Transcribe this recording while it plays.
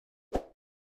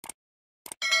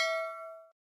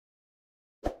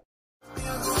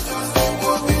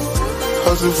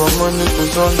Hustle from Monday to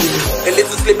Sunday. A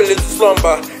little sleep, a little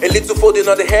slumber, a little folding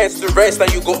on the hands to rest and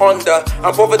you go under.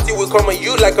 And poverty will come on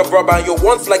you like a rubber and your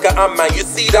wants like an arm man. You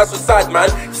see, that's so sad,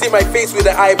 man. See my face with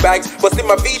the eye bags, but see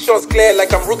my vision's clear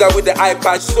like I'm Ruga with the eye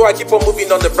patch. So I keep on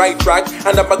moving on the right track,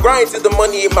 and I'm a grind till the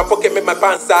money in my pocket make my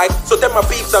pants sag. So tell my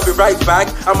peeps I'll be right back.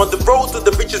 I'm on the road to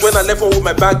the beaches when I left home with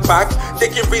my backpack,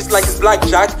 taking risks like it's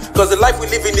blackjack. Cause the life we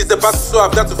live in is a battle, so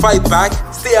I've got to fight back.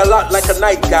 Stay alert like a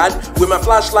night guard, with my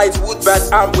flashlights, wood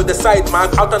bad arm with the side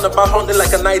mark. Out and about hunting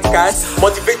like a night cat,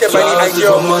 motivated by the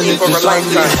idea of money for a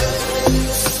lifetime.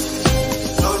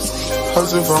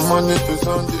 Hustle from Monday to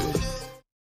Sunday.